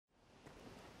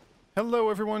Hello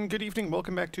everyone, good evening,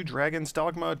 welcome back to Dragon's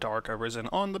Dogma Dark Arisen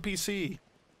on the PC.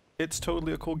 It's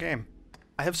totally a cool game.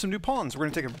 I have some new pawns, we're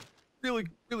going to take a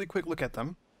really quick look at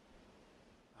them.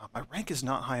 My rank is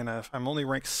not high enough, I'm only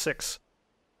rank 6.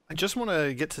 I just want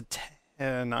to get to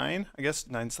 9, I guess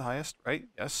 9's the highest, right?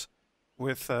 Yes.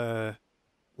 With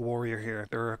Warrior here.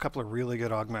 There are a couple of really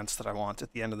good augments that I want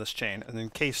at the end of this chain, and then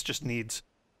Case just needs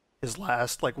his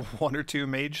last like 1 or 2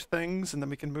 mage things, and then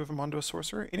we can move him onto a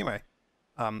sorcerer. Anyway.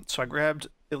 So I grabbed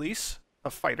Elise,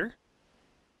 a fighter.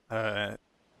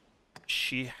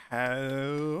 She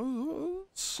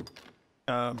has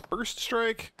Burst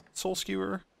Strike, Soul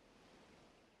Skewer,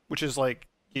 which is like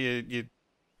you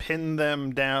pin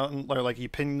them down, or like you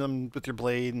pin them with your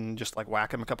blade and just like whack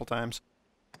them a couple times.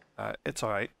 It's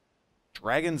alright.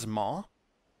 Dragon's Maw,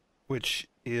 which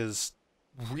is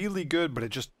really good, but it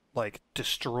just like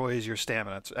destroys your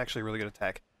stamina. It's actually a really good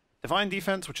attack. Divine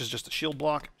Defense, which is just a shield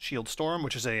block. Shield Storm,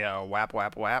 which is a whap.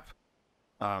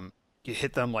 You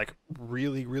hit them like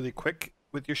really quick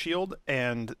with your shield,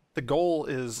 and the goal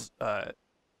is to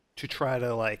try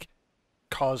to like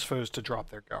cause foes to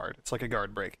drop their guard. It's like a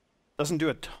guard break. Doesn't do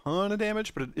a ton of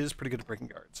damage, but it is pretty good at breaking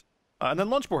guards. And then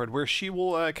Lunchboard, where she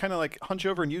will kind of like hunch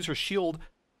over and use her shield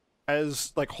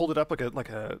as like hold it up like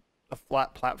a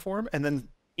flat platform, and then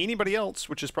anybody else,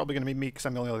 which is probably going to be me because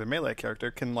I'm the only other melee character,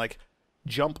 can like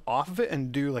jump off of it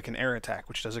and do like an air attack,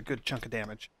 which does a good chunk of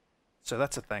damage. So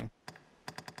that's a thing.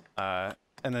 And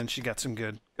then she got some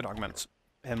good augments.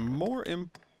 And more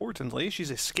importantly, she's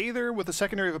a Scather with a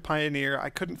secondary of a Pioneer. I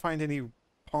couldn't find any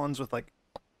pawns with like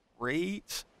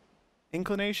great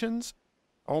inclinations.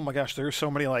 Oh my gosh, there are so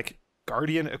many like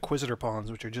Guardian Inquisitor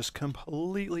pawns, which are just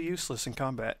completely useless in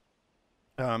combat.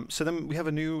 So then we have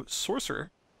a new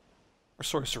Sorcerer, or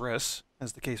Sorceress,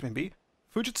 as the case may be.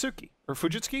 Fujitsuki, or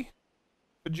Fujitsuki?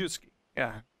 Fujitsuki,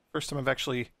 yeah. First time I've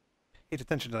actually paid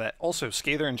attention to that. Also,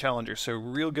 Scather and Challenger, so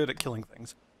real good at killing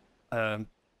things.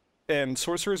 And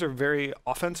Sorcerers are very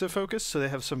offensive focused, so they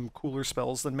have some cooler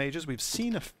spells than Mages. We've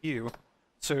seen a few.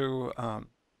 So,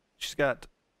 she's got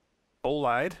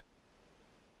Bolide.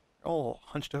 All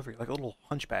hunched over, like a little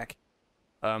hunchback.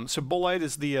 So Bolide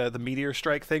is the Meteor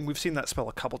Strike thing. We've seen that spell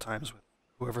a couple times with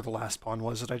whoever the last pawn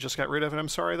was that I just got rid of, and I'm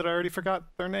sorry that I already forgot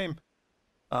their name.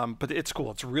 But it's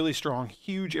cool. It's really strong.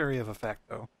 Huge area of effect,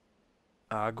 though.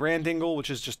 Grand Dingle, which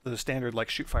is just the standard, like,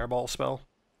 shoot fireball spell.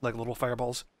 Like, little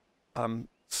fireballs.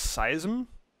 Seism,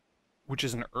 which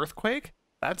is an earthquake.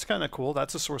 That's kind of cool.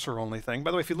 That's a sorcerer-only thing.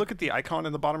 By the way, if you look at the icon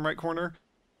in the bottom right corner,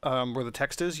 where the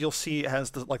text is, you'll see it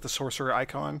has, the sorcerer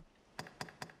icon.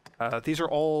 These are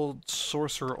all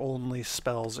sorcerer-only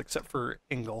spells, except for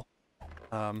Ingle.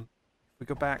 If we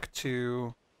go back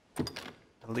to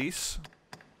Elise...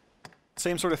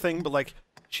 Same sort of thing, but like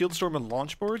Shield Storm and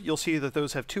Launchboard, you'll see that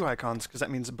those have 2 icons, because that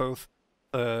means both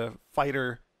the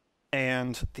fighter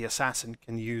and the assassin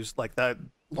can use, like that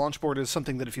Launchboard is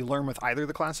something that if you learn with either of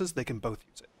the classes, they can both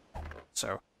use it.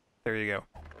 So, there you go.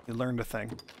 You learned a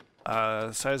thing.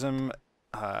 Seism,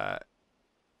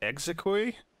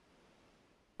 Execui,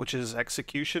 which is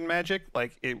execution magic,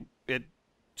 like it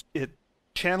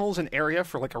channels an area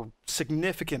for like a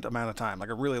significant amount of time, like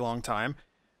a really long time,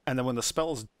 and then when the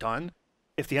spell is done,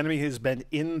 if the enemy has been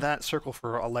in that circle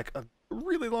for like a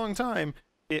really long time,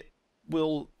 it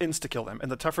will insta-kill them.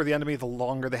 And the tougher the enemy, the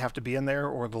longer they have to be in there,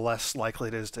 or the less likely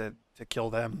it is to kill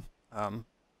them.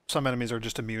 Some enemies are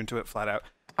just immune to it flat out.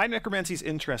 High Necromancy is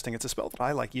interesting. It's a spell that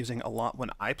I like using a lot when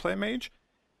I play mage.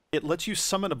 It lets you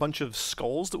summon a bunch of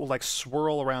skulls that will like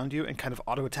swirl around you and kind of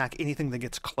auto-attack anything that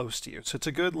gets close to you. So it's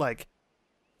a good like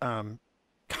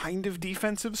kind of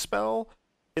defensive spell,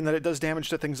 in that it does damage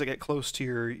to things that get close to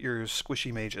your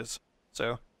squishy mages.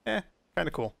 So, kind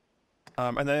of cool.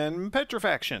 And then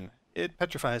Petrifaction. It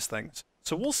petrifies things.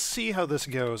 So we'll see how this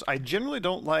goes. I generally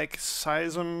don't like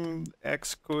Seism,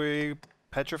 Execui,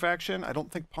 Petrifaction. I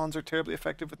don't think pawns are terribly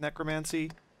effective with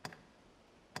Necromancy.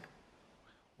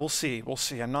 We'll see, we'll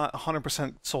see. I'm not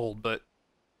 100% sold, but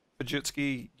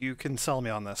Fujitsuki, you can sell me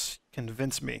on this.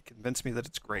 Convince me that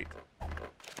it's great.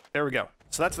 There we go.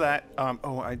 So that's that.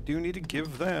 Oh, I do need to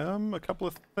give them a couple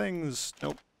of things.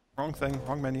 Nope. Wrong thing.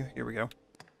 Wrong menu. Here we go.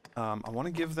 I want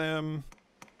to give them...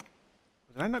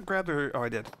 Did I not grab their... Oh, I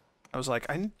did. I was like,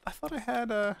 I thought I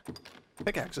had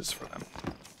pickaxes for them.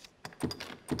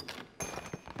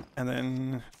 And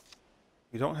then...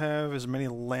 We don't have as many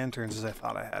lanterns as I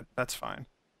thought I had. That's fine.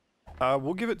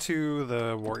 We'll give it to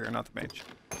the warrior, not the mage.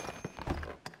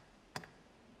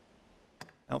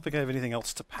 I don't think I have anything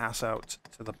else to pass out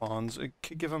to the pawns. I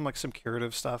could give them like some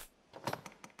curative stuff.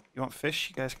 You want fish?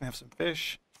 You guys can have some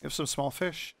fish. You have some small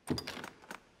fish.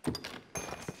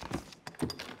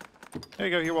 There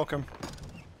you go, you're welcome.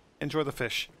 enjoy the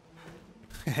fish.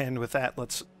 And with that,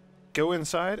 let's go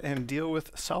inside and deal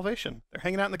with Salvation. They're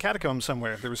hanging out in the catacombs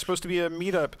somewhere. There was supposed to be a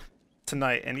meetup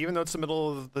tonight, and even though it's the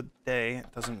middle of the day,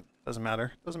 it doesn't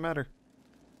matter. It doesn't matter.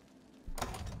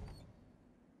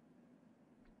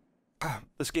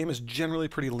 This game is generally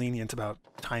pretty lenient about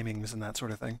timings and that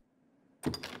sort of thing.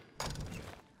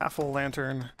 Half full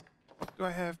lantern. What do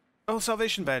I have? Oh,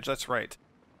 Salvation badge, that's right.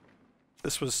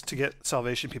 This was to get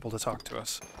Salvation people to talk to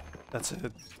us. That's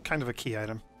a kind of a key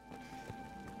item.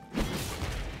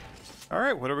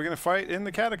 Alright, what are we gonna fight in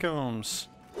the catacombs?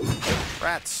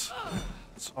 Rats.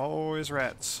 It's always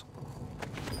rats.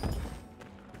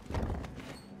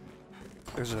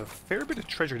 There's a fair bit of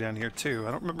treasure down here too.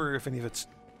 I don't remember if any of it's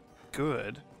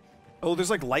good. Oh, there's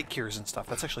like light cures and stuff.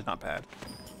 That's actually not bad.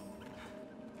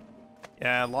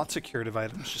 Yeah, lots of curative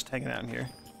items just hanging out in here.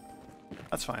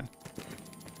 That's fine.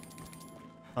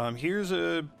 Here's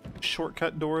a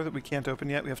shortcut door that we can't open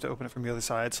yet. We have to open it from the other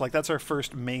side. So like that's our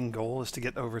first main goal, is to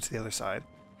get over to the other side,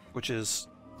 which is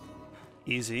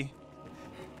easy.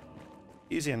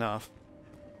 Easy enough.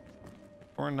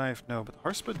 Or knife, no, but the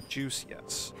Harspud juice,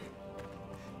 yes.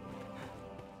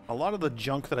 A lot of the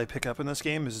junk that I pick up in this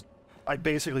game is I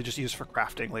basically just use for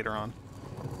crafting later on.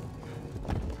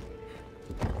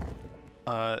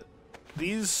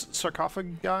 These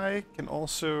sarcophagi can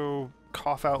also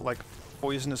cough out like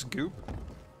poisonous goop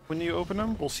when you open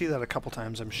them. We'll see that a couple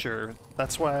times, I'm sure.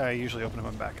 That's why I usually open them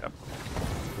and back up.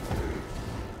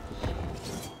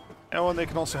 Oh, and they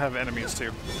can also have enemies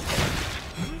too.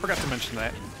 Forgot to mention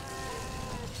that.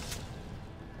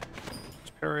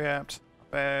 There's Periapt,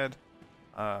 not bad.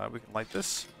 We can light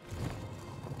this.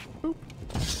 Boop.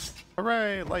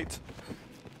 Hooray, light.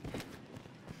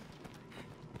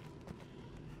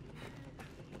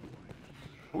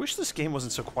 I wish this game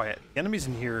wasn't so quiet. The enemies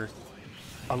in here,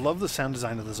 I love the sound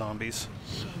design of the zombies.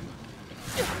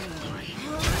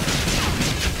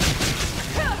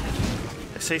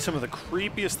 They say some of the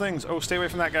creepiest things. Oh, stay away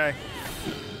from that guy.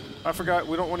 I forgot,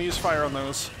 we don't want to use fire on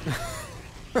those.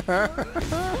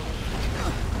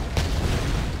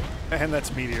 And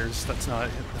that's meteors, that's not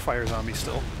the fire zombie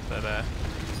still. But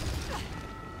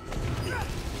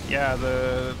yeah,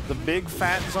 the big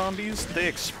fat zombies, they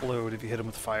explode if you hit them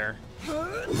with fire.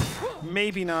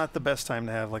 Maybe not the best time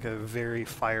to have like a very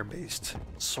fire-based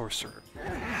sorcerer.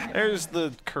 There's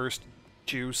the cursed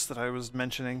juice that I was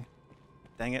mentioning.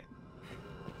 Dang it.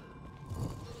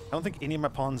 I don't think any of my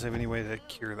pawns have any way to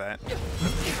cure that.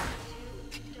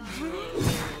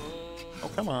 Oh,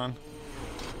 come on.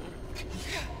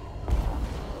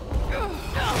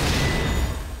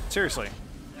 Seriously.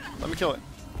 Let me kill it.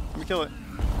 Let me kill it.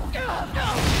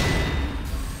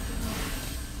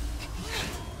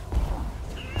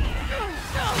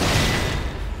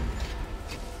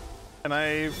 And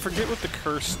I forget what the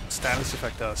curse status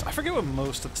effect does. I forget what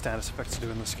most of the status effects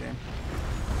do in this game.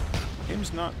 The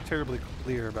game's not terribly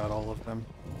clear about all of them.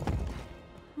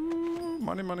 Ooh,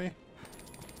 money, money.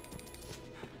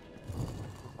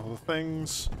 All the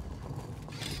things.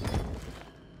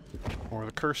 More of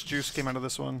the curse juice came out of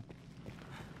this one.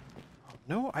 Oh,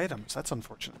 no items, that's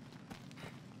unfortunate.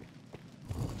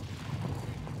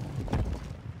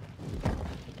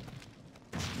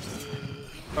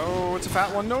 Oh, it's a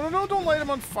fat one. No, no, no, don't light him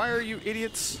on fire, you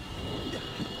idiots.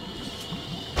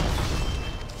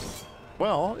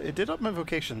 Well, it did up my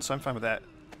vocation, so I'm fine with that.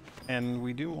 And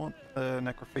we do want the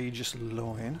necrophagous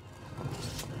loin.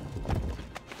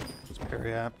 It's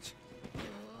Periapt.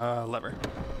 Lever.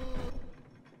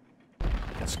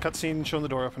 Yes, cutscene showing the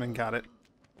door opening, got it.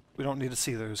 We don't need to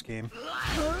see those, game.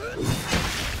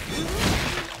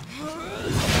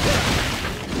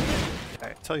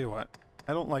 Okay, tell you what.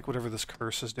 I don't like whatever this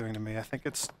curse is doing to me. I think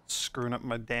it's screwing up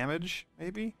my damage,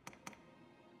 maybe?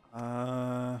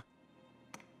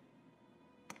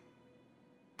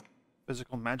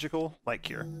 Physical, magical, light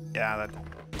cure. Yeah, that...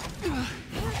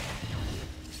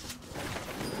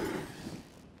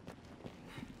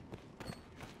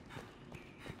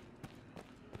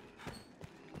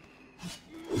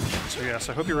 So yes,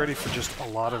 I hope you're ready for just a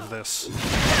lot of this.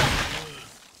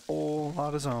 Whole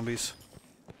lot of zombies.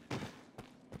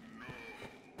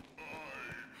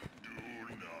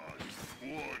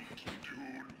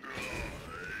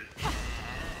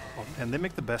 Oh man, they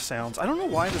make the best sounds. I don't know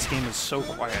why this game is so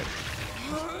quiet.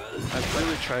 I've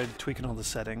really tried tweaking all the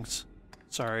settings.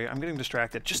 Sorry, I'm getting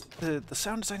distracted. Just the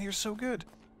sound design here is so good.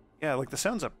 Yeah, like the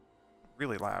sound's up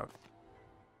really loud.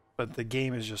 But the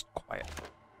game is just quiet.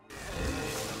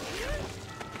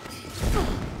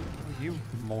 You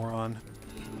moron.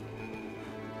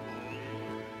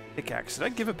 Pickaxe. Did I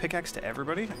give a pickaxe to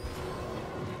everybody?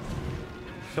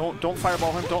 Don't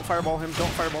fireball him, don't fireball him,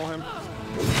 don't fireball him.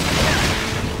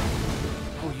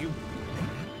 Oh, you...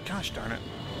 Gosh darn it.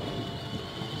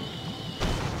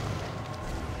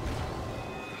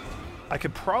 I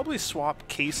could probably swap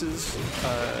Case's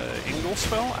Angle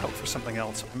spell out for something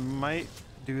else. I might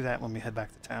do that when we head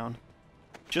back to town.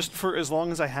 Just for as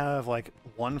long as I have, like,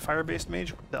 one fire-based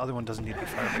mage, the other one doesn't need to be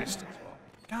fire-based as well.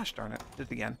 Gosh darn it. Did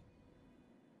it again.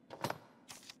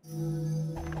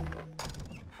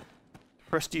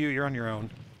 Rest of you, you're on your own.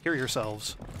 Hear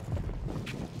yourselves.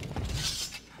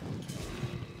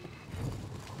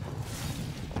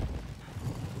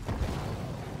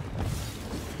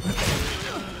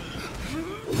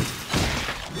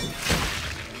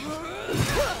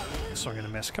 So I'm gonna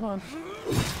miss. Come on.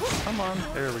 Come on.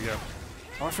 There we go.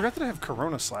 Oh, I forgot that I have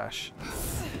Corona Slash.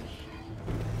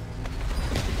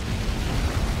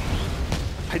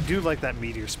 I do like that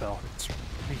meteor spell. It's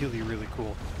really, really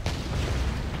cool.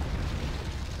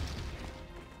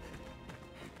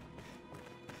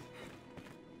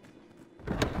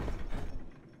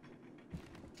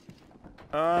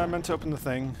 I meant to open the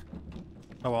thing.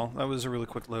 Oh well, that was a really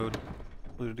quick load.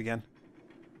 Load it again.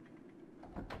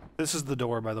 This is the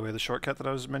door, by the way, the shortcut that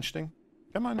I was mentioning.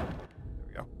 Come on. There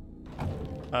we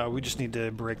go. We just need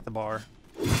to break the bar.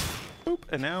 Boop,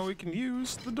 and now we can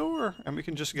use the door, and we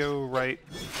can just go right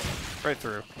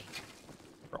through.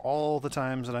 For all the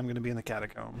times that I'm going to be in the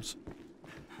catacombs.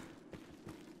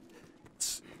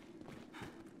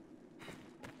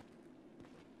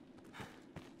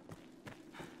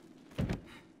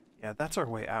 Yeah, that's our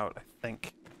way out, I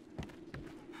think.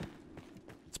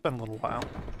 It's been a little while.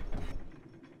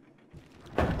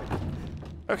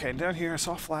 Okay, down here I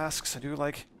saw flasks. I do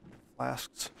like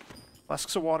flasks.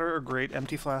 Flasks of water are great.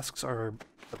 Empty flasks are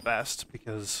the best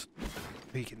because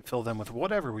we can fill them with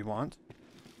whatever we want.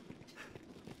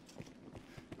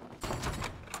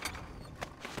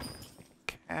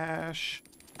 Cash.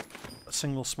 A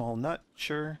single small nut,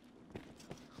 sure.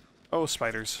 Oh,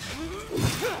 spiders.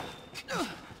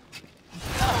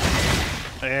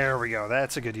 There we go.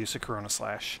 That's a good use of Corona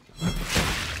Slash.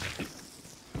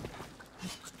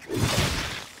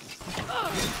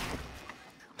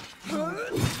 Did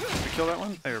we kill that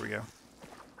one? There we go.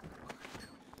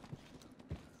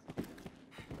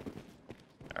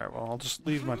 Alright, well, I'll just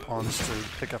leave my pawns to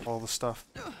pick up all the stuff.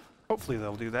 Hopefully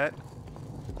they'll do that.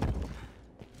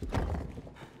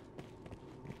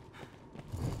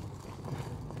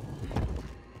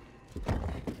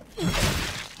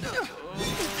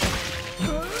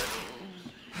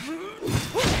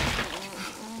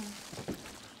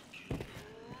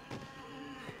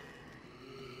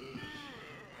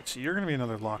 So you're gonna be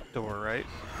another locked door, right?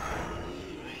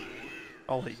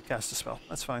 I'll let you cast a spell.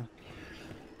 That's fine.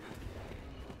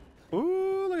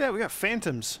 Ooh, look at that. We got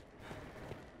phantoms.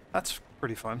 That's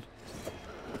pretty fun.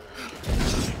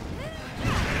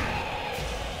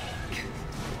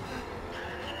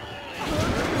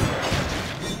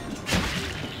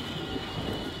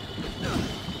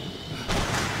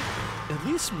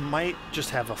 Elise might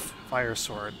just have a fire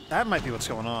sword. That might be what's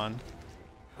going on.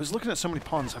 I was looking at so many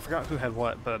pawns, I forgot who had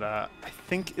what, but I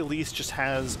think Elise just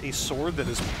has a sword that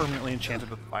is permanently enchanted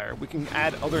with fire. We can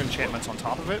add other enchantments on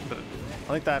top of it, but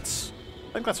I think that's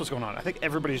what's going on. I think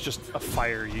everybody's just a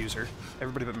fire user.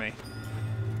 Everybody but me.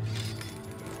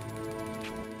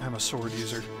 I'm a sword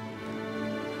user.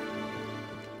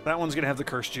 That one's gonna have the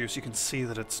curse juice. You can see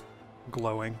that it's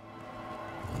glowing.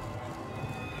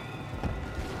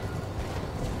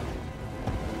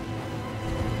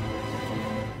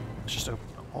 Let's just open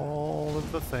all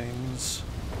of the things.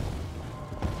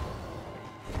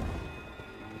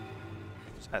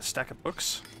 Is that a stack of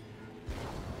books?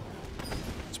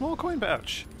 Small coin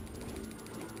pouch.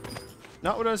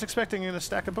 Not what I was expecting in a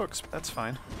stack of books, but that's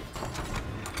fine.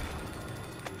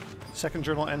 Second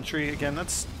journal entry, again,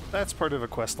 that's part of a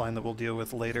quest line that we'll deal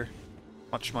with later.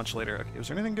 Much, much later. Okay, was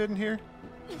there anything good in here?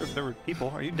 There were people.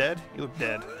 Are you dead? You look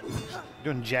dead.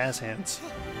 You're doing jazz hands.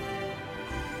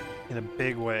 In a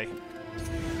big way.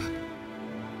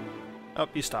 Oh,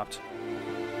 you stopped.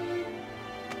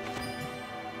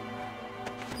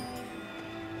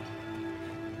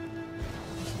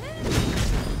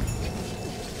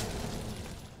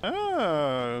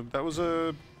 Ah, that was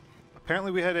a...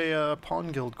 Apparently we had a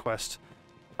Pawn Guild quest.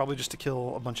 Probably just to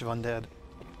kill a bunch of undead.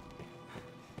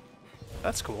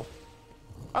 That's cool.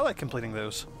 I like completing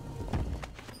those.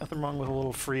 Nothing wrong with a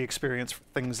little free experience for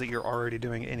things that you're already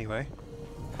doing anyway.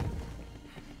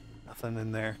 Nothing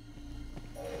in there.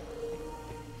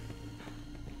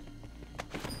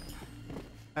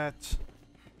 At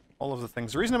all of the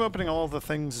things. The reason I'm opening all of the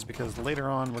things is because later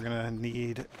on we're gonna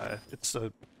need, it's a...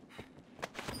 You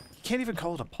can't even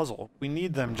call it a puzzle. We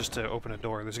need them just to open a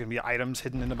door. There's gonna be items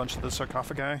hidden in a bunch of the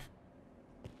sarcophagi.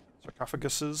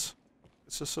 sarcophaguses.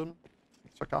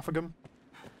 Sarcophagum.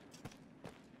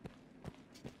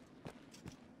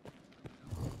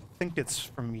 I think it's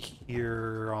from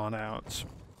here on out.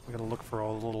 We gotta look for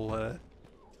all the little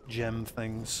gem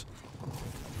things.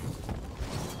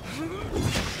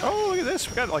 Oh, look at this!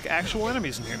 We got like actual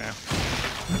enemies in here now.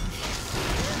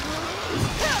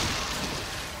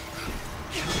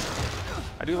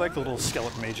 I do like the little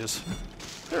skeleton mages.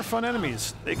 They're fun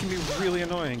enemies. They can be really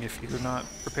annoying if you're not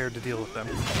prepared to deal with them.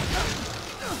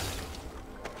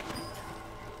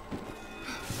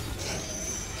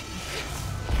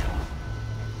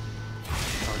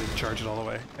 Oh, I didn't charge it all the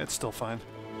way. It's still fine.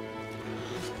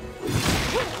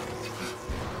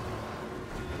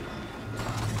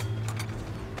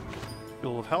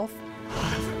 Fuel of health.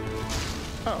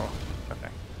 Oh, okay.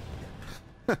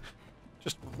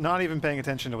 Just not even paying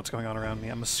attention to what's going on around me.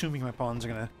 I'm assuming my pawns are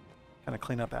gonna kind of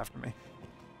clean up after me.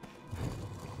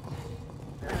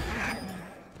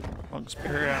 Long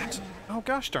spirit. Oh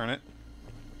gosh darn it.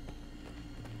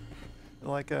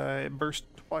 Like it burst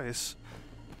twice.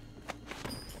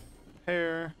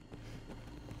 Hair.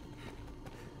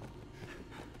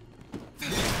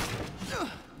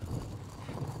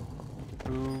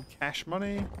 Ooh, cash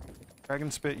money. Dragon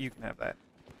spit, you can have that.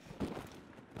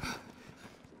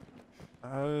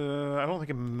 I don't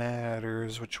think it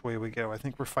matters which way we go. I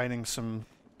think we're fighting some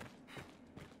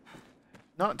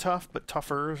not tough, but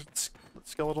tougher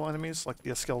skeletal enemies, like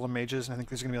the skeletal mages. And I think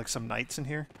there's gonna be like some knights in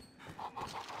here.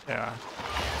 Yeah.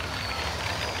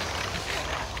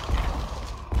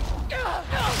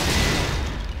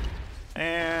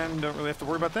 And don't really have to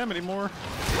worry about them anymore.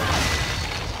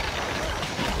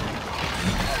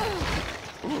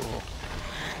 Ooh.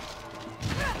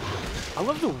 I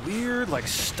love the weird, like,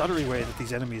 stuttery way that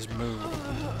these enemies move.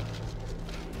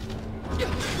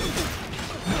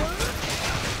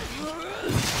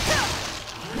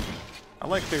 I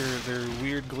like their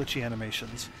weird, glitchy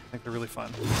animations. I think they're really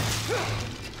fun.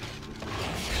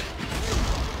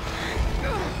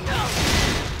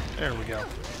 There we go.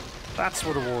 That's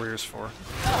what a warrior's for.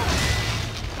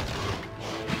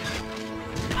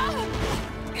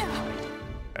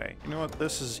 Okay, you know what?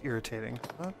 This is irritating.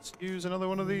 Let's use another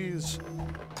one of these.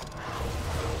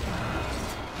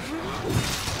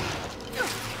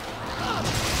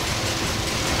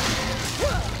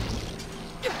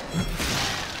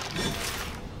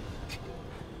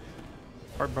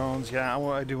 Hard bones, yeah,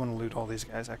 I do want to loot all these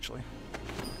guys, actually.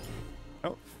 I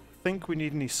don't think we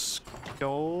need any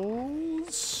skulls.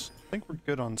 I think we're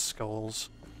good on skulls.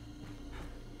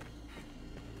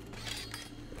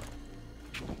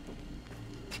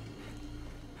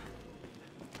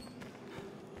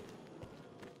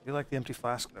 You like the empty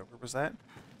flask, though. Where was that?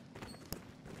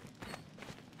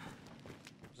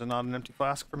 Was it not an empty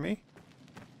flask for me?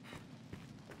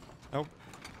 Nope.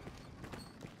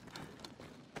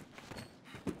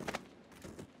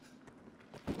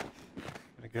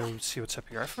 Gonna go see what's up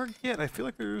here. I forget. I feel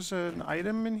like there's an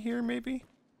item in here, maybe?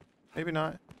 Maybe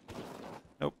not.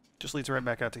 Nope. Just leads right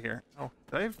back out to here. Oh,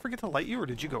 did I forget to light you, or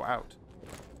did you go out?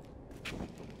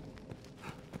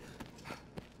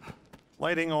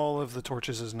 Lighting all of the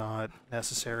torches is not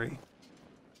necessary.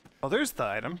 Oh, there's the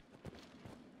item.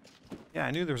 Yeah,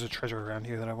 I knew there was a treasure around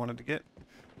here that I wanted to get.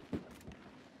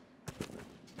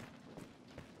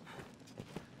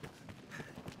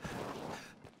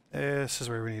 This is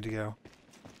where we need to go.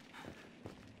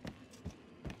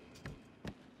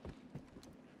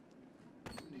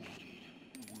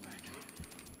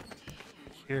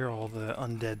 Hear all the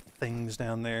undead things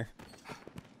down there.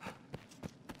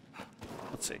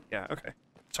 Let's see. Yeah, okay.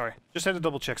 Sorry. Just had to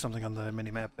double check something on the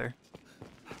mini-map there.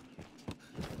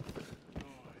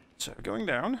 So, going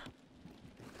down.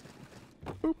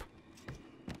 Boop.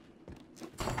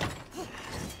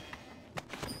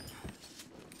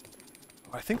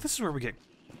 Oh, I think this is where we get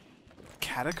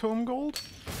catacomb gold?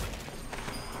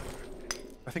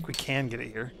 I think we can get it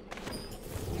here.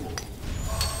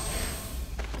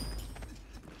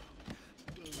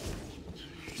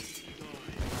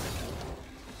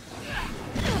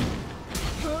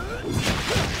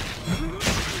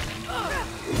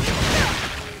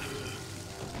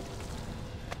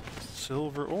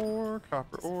 Silver ore,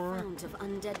 copper ore. Fount of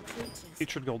undead creatures.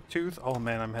 Featured gold tooth. Oh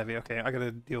man, I'm heavy. Okay, I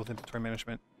gotta deal with inventory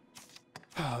management.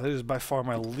 Oh, this is by far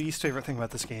my least favorite thing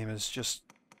about this game is just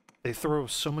they throw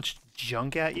so much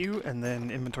junk at you and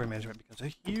then inventory management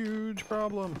becomes a huge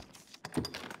problem.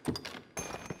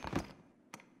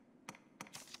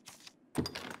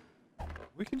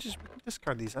 We can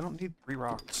discard these. I don't need 3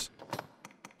 rocks.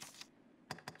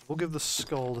 We'll give the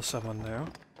skull to someone now.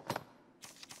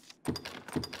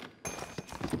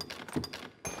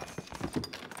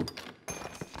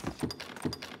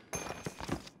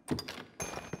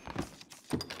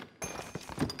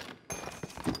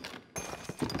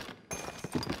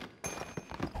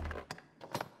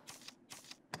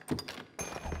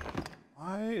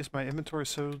 Why is my inventory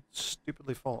so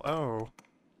stupidly full? Oh.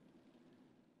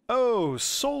 Oh,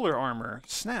 solar armor.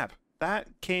 Snap. That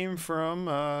came from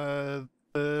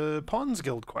the Pawns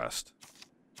Guild quest.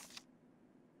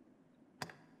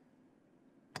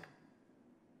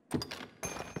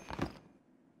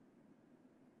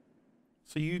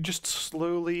 So you just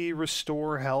slowly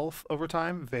restore health over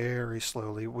time, very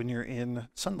slowly, when you're in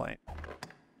sunlight.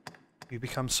 You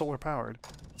become solar powered.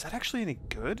 Is that actually any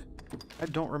good? I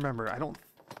don't remember. I don't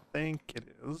think it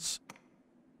is.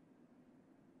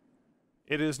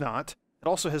 It is not. It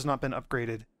also has not been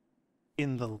upgraded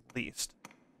in the least.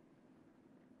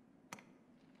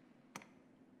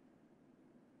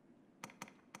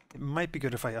 It might be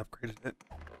good if I upgraded it.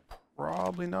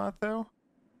 Probably not, though.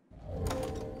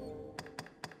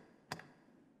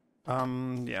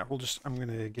 Yeah, I'm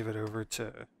gonna give it over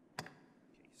to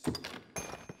Case.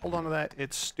 Hold on to that,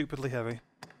 it's stupidly heavy.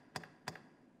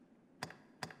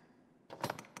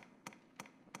 What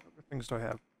other things do I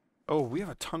have? Oh, we have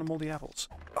a ton of moldy apples.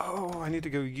 Oh, I need to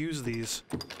go use these.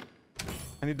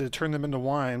 I need to turn them into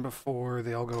wine before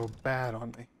they all go bad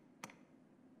on me.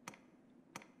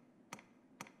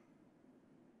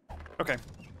 Okay.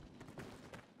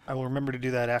 I will remember to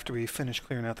do that after we finish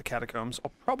clearing out the catacombs.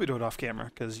 I'll probably do it off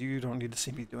camera, because you don't need to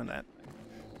see me doing that.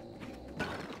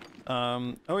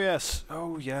 Oh yes.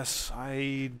 Oh yes.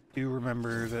 I do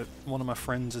remember that one of my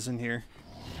friends is in here.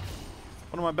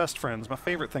 One of my best friends. My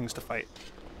favorite things to fight.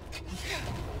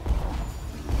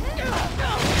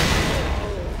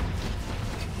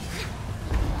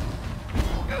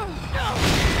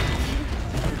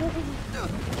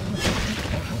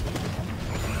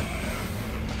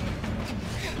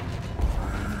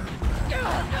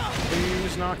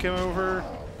 Please knock him over.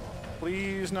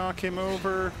 Please knock him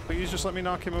over. Please just let me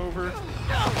knock him over.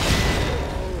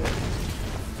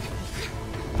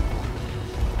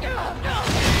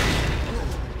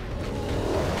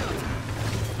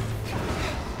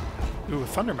 Ooh,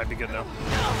 thunder might be good though.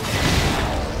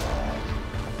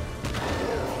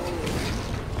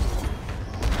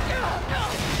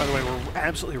 By the way, we're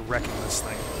absolutely wrecking this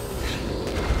thing.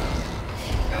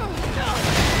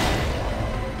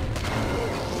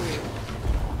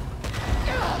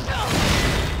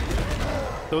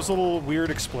 Those little weird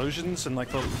explosions and like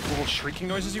the little shrieking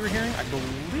noises you were hearing, I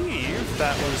believe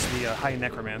that was the high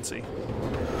necromancy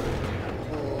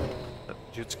that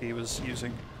Jutsuki was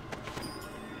using.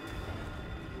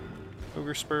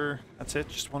 Ogre spur, that's it,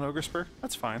 just one ogre spur?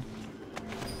 That's fine.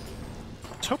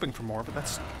 I was hoping for more, but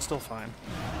that's still fine.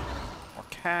 More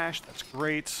cash, that's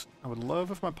great. I would love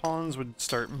if my pawns would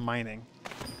start mining.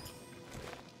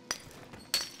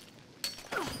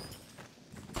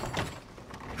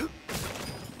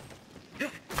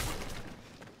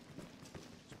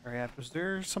 Alright, was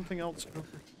there something else over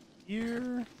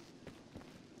here?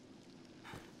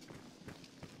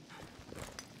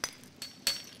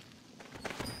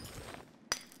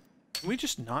 Can we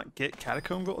just not get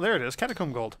catacomb gold? There it is,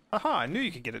 catacomb gold. Haha, I knew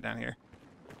you could get it down here.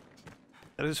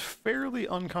 That is fairly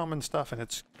uncommon stuff, and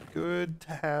it's good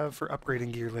to have for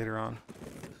upgrading gear later on.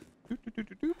 Doop, doop, doop,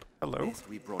 doop, doop. Hello. Yes,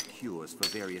 we brought cures for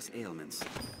various ailments.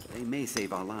 They may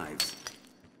save our lives.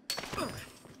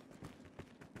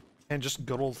 And just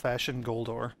good old-fashioned gold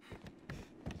ore.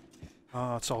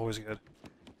 Oh, it's always good.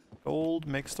 Gold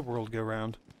makes the world go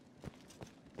round.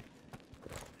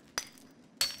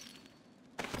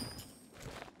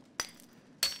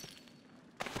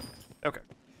 Okay.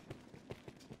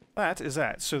 That is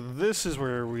that. So this is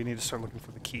where we need to start looking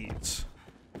for the keys.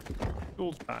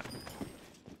 Gold time.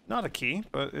 Not a key,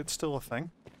 but it's still a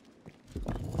thing.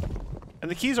 And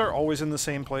the keys are always in the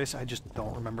same place. I just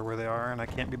don't remember where they are, and I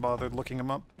can't be bothered looking them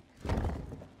up.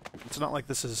 It's not like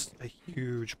this is a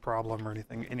huge problem or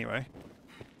anything anyway.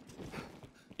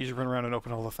 You just run around and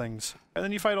open all the things. And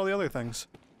then you fight all the other things.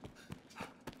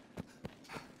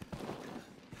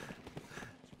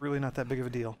 It's really not that big of a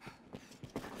deal.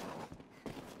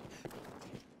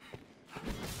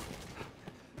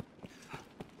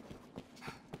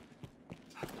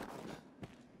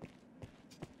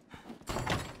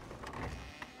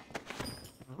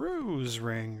 Rose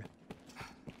ring.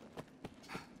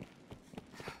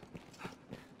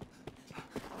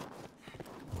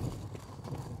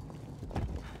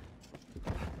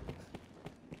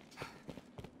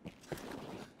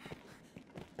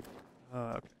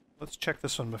 Okay. Let's check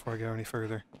this one before I go any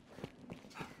further.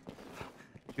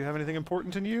 Do you have anything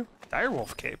important in you?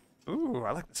 Direwolf cape. Ooh,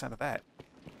 I like the sound of that.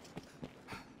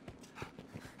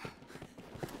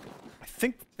 I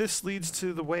think this leads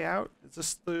to the way out. Is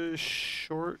this the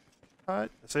shortcut?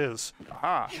 This is.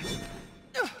 Aha!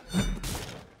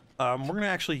 We're gonna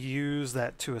actually use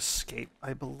that to escape,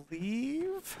 I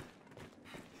believe.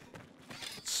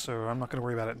 so I'm not going to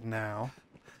worry about it now.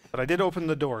 But I did open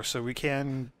the door, so we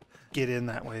can get in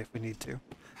that way if we need to.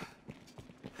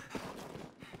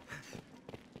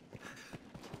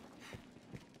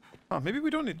 Oh, maybe we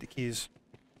don't need the keys.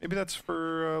 Maybe that's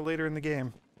for later in the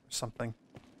game or something.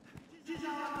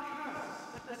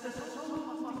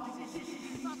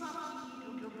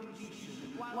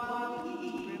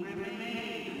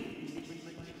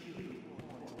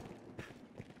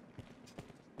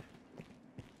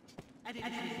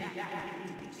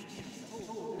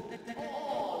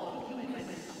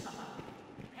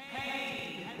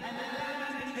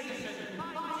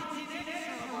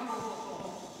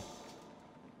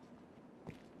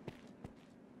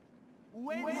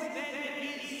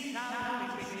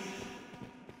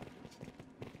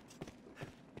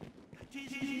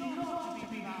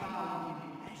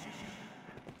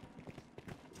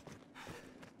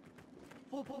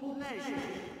 Pleasure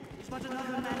is but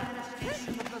another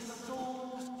manifestation of the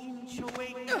soul's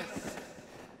inchoateness.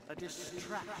 A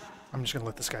distraction. I'm just gonna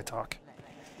let this guy talk.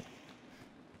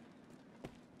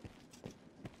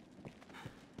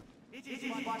 It is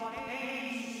but a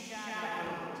shadow,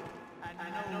 and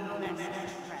no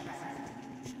less transcendent.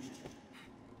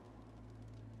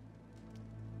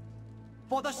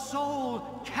 For the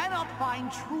soul cannot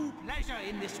find true pleasure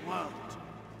in this world.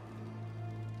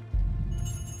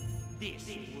 This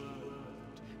world,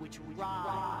 which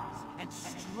writhes and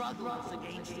struggles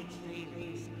against its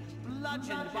failings,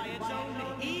 bludgeoned by its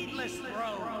own heedless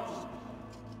throes.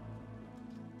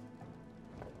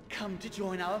 Come to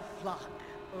join our flock,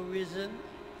 Arisen.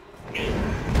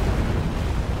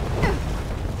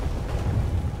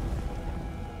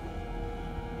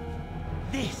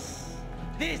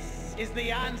 This is the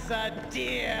answer,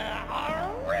 dear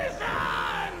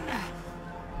Arisen!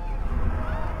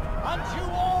 Unto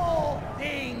all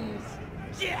things,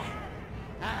 death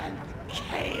and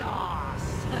chaos.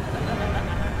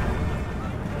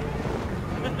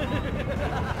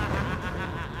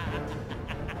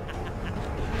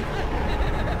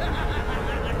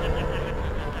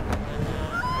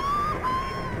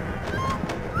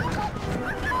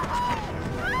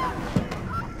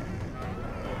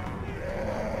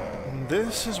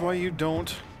 This is why you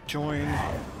don't join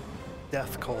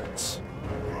death cults.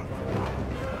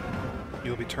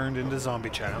 You'll be turned into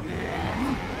zombie chow.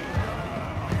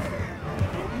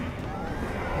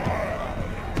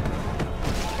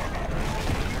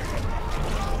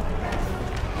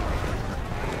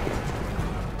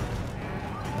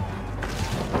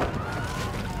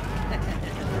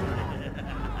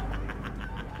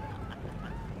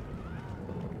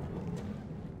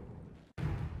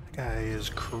 Guy is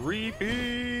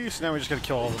creepy. So now we just gotta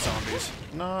kill all the zombies.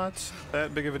 Not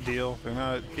that big of a deal. They're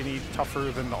not any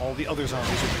tougher than all the other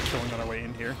zombies we've been killing on our way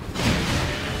in here.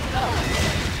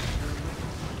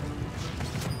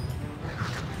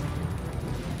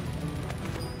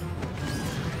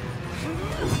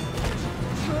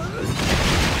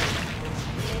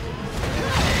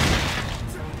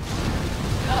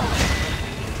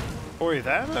 Boy,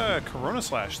 that Corona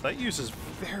Slash, that uses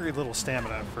very little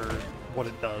stamina for what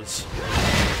it does.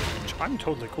 Which I'm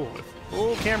totally cool with.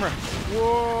 Oh, camera!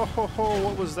 Whoa,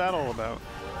 what was that all about?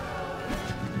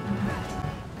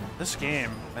 This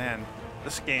game, man,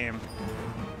 this game,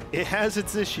 it has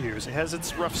its issues, it has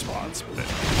its rough spots, but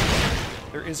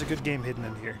there is a good game hidden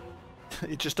in here.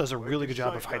 It just does a really good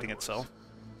job of hiding itself.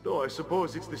 Though I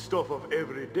suppose it's the stuff of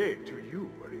every day to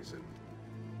you, Arisen.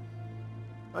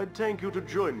 I'd thank you to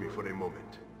join me for a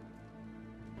moment.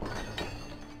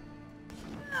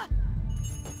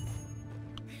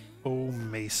 Oh,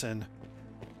 Mason.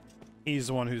 He's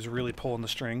the one who's really pulling the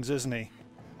strings, isn't he?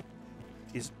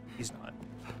 He's not.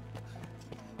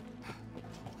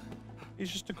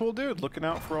 He's just a cool dude looking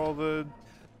out for all the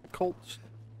cult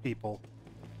people.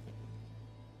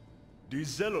 The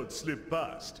zealots slipped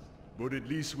past, but at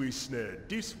least we snared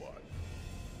this one.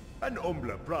 An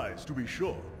humble prize, to be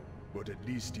sure, but at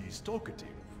least he's talkative.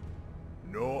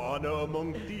 No honor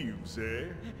among thieves, eh?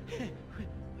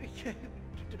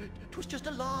 It was just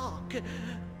a lark,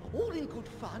 all in good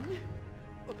fun.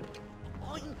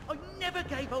 I never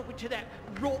gave over to that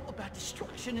rot about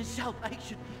destruction and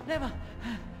salvation. Never.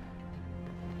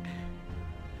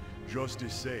 Just the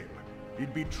same,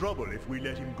 it'd be trouble if we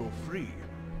let him go free,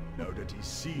 now that he's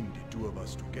seen the two of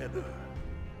us together.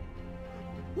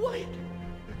 Wait!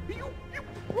 You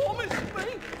promised me!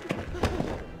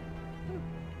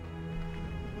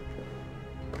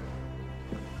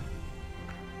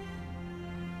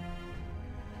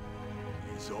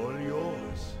 He's all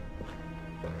yours.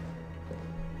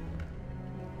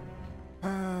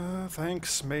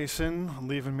 Thanks, Mason,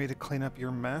 leaving me to clean up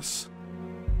your mess.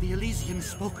 The Elysians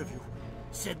spoke of you.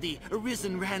 Said the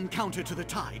Arisen ran counter to the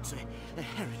tides. A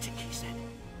heretic, he said.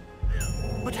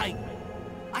 But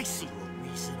I see a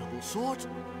reasonable sort.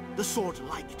 The sort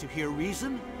like to hear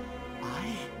reason.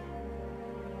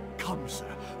 Come, sir.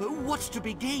 What's to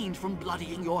be gained from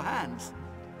bloodying your hands?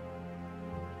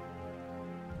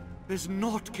 There's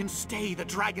naught can stay the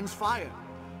dragon's fire.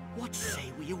 What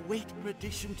say we await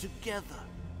perdition together?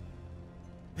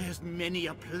 There's many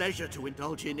a pleasure to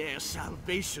indulge in ere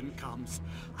salvation comes.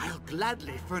 I'll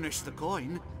gladly furnish the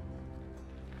coin.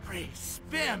 Pray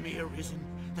spare me, Arisen,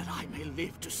 that I may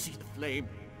live to see the flame.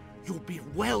 You'll be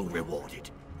well rewarded.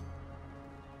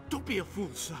 Don't be a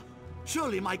fool, sir.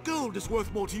 Surely my gold is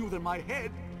worth more to you than my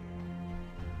head.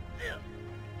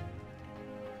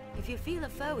 If you feel a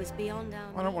foe is beyond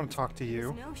our I don't want to talk to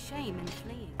you. there's no shame in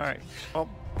fleeing. Alright, well,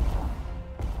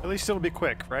 at least it'll be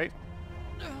quick, right?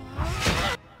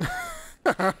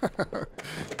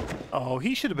 Oh,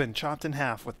 he should have been chopped in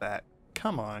half with that.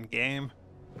 Come on, game.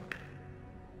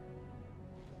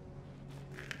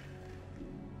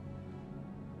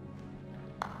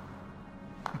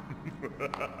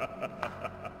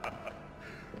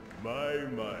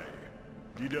 My.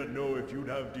 Didn't know if you'd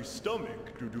have the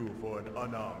stomach to do for an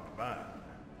unarmed man.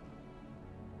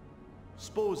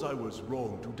 Suppose I was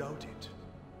wrong to doubt it.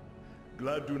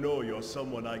 Glad to know you're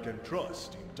someone I can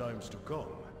trust in times to come.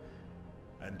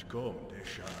 And come they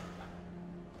shall.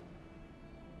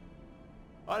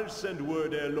 I'll send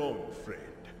word ere long, friend.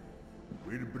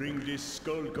 We'll bring this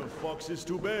skulk of foxes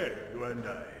to bear, you and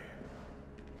I.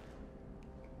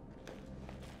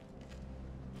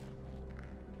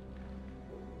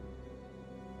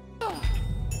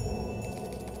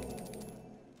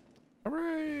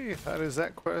 Hooray! That is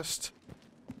that quest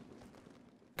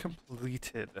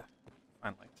completed.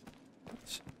 Finally.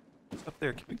 What's up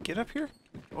there? Can we get up here?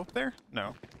 Can we go up there?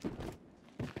 No.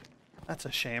 That's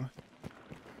a shame.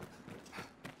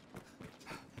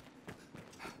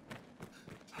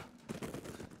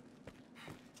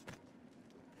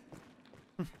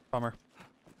 Bummer.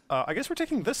 I guess we're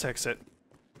taking this exit.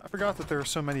 I forgot that there are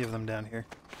so many of them down here.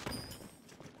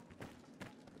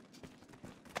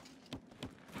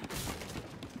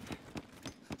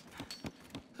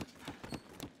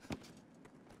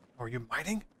 Are you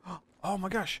mining? Oh my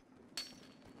gosh.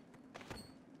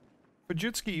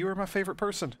 Fujitsuki, you are my favorite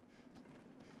person.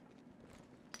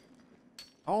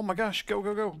 Oh my gosh, go,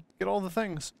 go, go. Get all the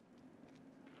things.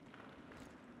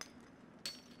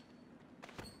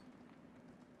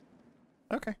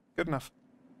 Okay, good enough.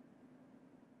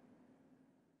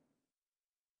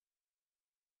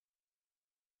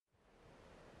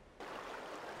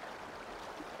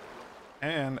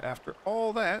 And after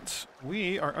all that,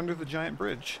 we are under the giant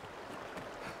bridge.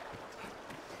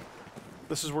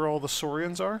 This is where all the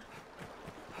Saurians are.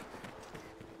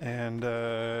 And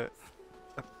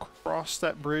across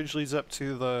that bridge leads up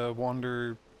to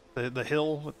the the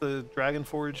hill with the Dragon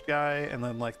Forged guy, and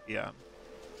then like the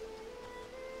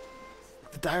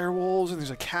dire wolves, and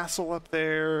there's a castle up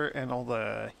there, and all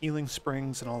the healing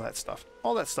springs and all that stuff.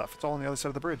 All that stuff. It's all on the other side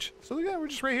of the bridge. So yeah, we're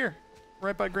just right here.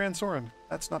 Right by Grand Soren.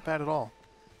 That's not bad at all.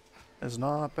 That's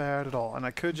not bad at all. And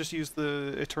I could just use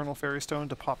the Eternal Fairy Stone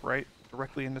to pop right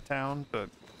directly into town, but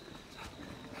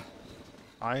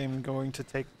I am going to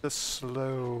take the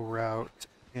slow route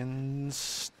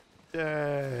instead.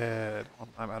 Well,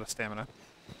 I'm out of stamina.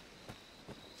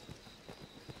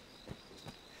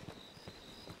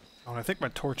 Oh, and I think my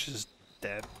torch is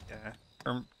dead. Yeah.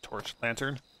 Or torch,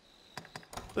 lantern.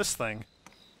 This thing.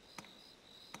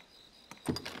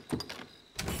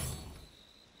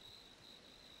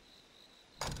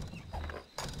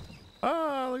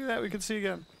 Ah, look at that, we can see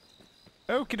again.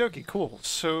 Okie dokie, cool.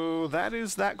 So that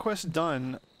is that quest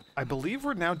done. I believe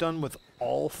we're now done with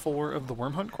all 4 of the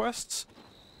Worm Hunt quests.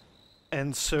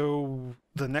 And so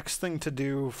the next thing to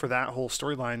do for that whole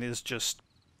storyline is just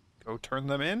go turn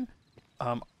them in.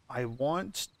 I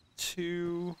want to...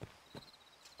 You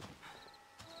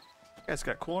guys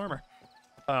got cool armor.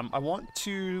 I want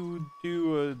to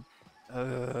do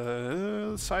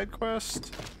a side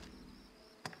quest.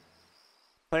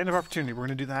 Land of Opportunity, we're going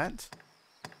to do that.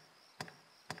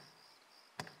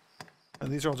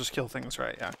 And these are all just kill things,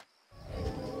 right? Yeah.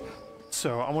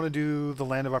 So I want to do the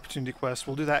Land of Opportunity quest.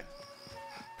 We'll do that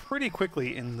pretty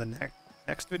quickly in the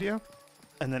next video.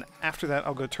 And then after that,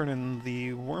 I'll go turn in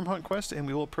the Worm Hunt quest, and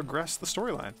we will progress the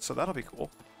storyline. So that'll be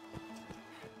cool.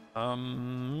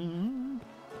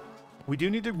 We do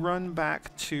need to run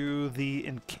back to the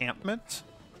encampment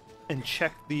and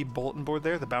check the bulletin board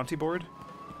there, the bounty board.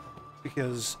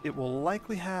 Because it will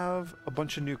likely have a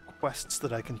bunch of new quests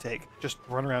that I can take. Just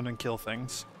run around and kill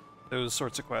things. Those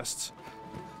sorts of quests.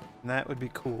 And that would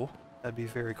be cool. That'd be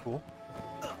very cool.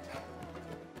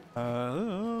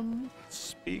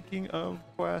 Speaking of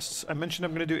quests, I mentioned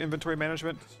I'm going to do inventory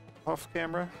management off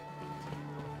camera.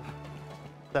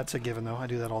 That's a given, though. I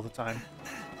do that all the time.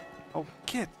 Oh,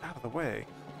 get out of the way.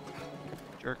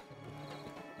 Jerk.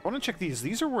 I want to check these.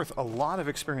 These are worth a lot of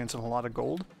experience and a lot of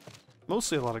gold.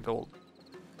 Mostly a lot of gold.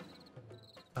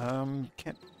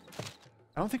 Can't...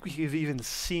 I don't think we've even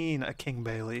seen a king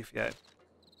bay leaf yet.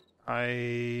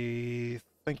 I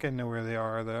think I know where they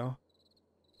are, though.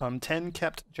 10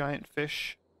 kept giant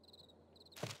fish.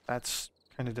 That's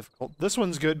kind of difficult. This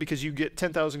one's good because you get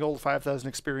 10,000 gold, 5,000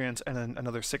 experience, and then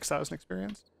another 6,000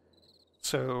 experience.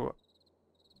 So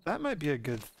that might be a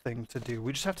good thing to do.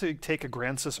 We just have to take a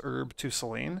Grancis herb to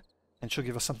Selene, and she'll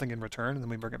give us something in return, and then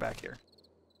we bring it back here.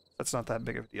 That's not that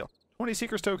big of a deal. 20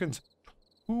 Seeker's tokens.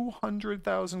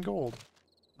 200,000 gold.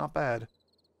 Not bad.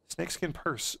 Snakeskin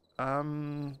purse.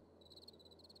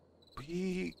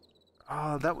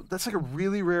 That's like a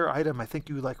really rare item. I think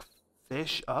you like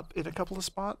fish up in a couple of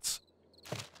spots.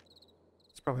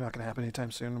 It's probably not going to happen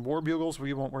anytime soon. War bugles,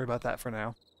 we won't worry about that for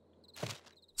now.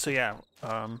 So yeah,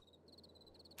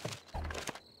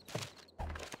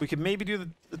 we could maybe do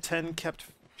the 10 kept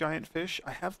giant fish.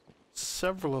 I have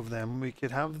several of them. We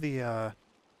could have the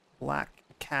black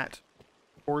cat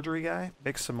forgery guy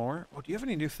make some more. Oh, do you have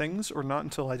any new things or not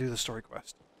until I do the story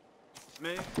quest?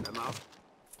 Me, I'm out.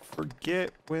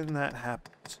 Forget when that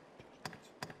happens.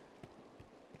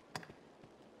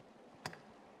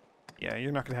 Yeah,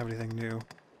 you're not going to have anything new.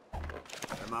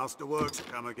 The master works,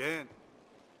 come again.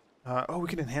 Oh, we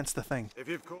can enhance the thing. If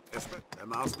you've caught the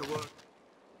master work.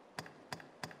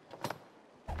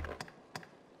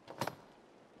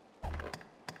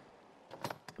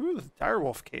 Ooh, the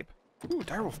direwolf cape. Ooh,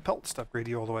 direwolf pelt stuff upgrade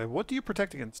you all the way. What do you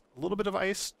protect against? A little bit of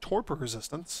ice, torpor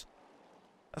resistance.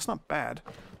 That's not bad.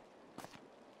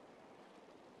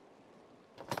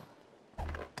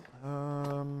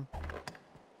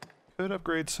 Could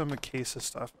upgrade some Acacia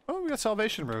stuff. Oh, we got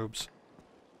salvation robes.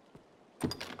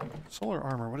 Solar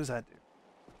armor, what does that do?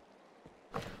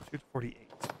 248.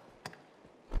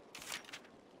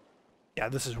 Yeah,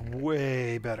 this is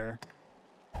way better.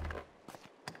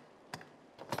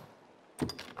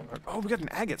 Oh, we got an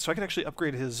agate, so I can actually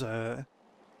upgrade his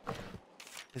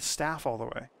staff all the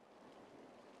way.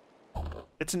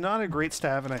 It's not a great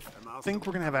staff, and I think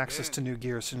we're going to have access to new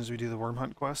gear as soon as we do the worm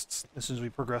hunt quests, as soon as we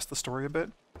progress the story a bit.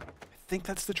 I think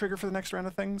that's the trigger for the next round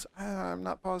of things. I'm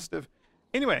not positive.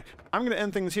 Anyway, I'm going to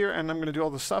end things here, and I'm going to do all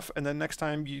this stuff, and then next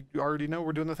time you already know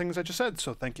we're doing the things I just said.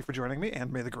 So thank you for joining me,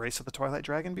 and may the grace of the Twilight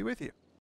Dragon be with you.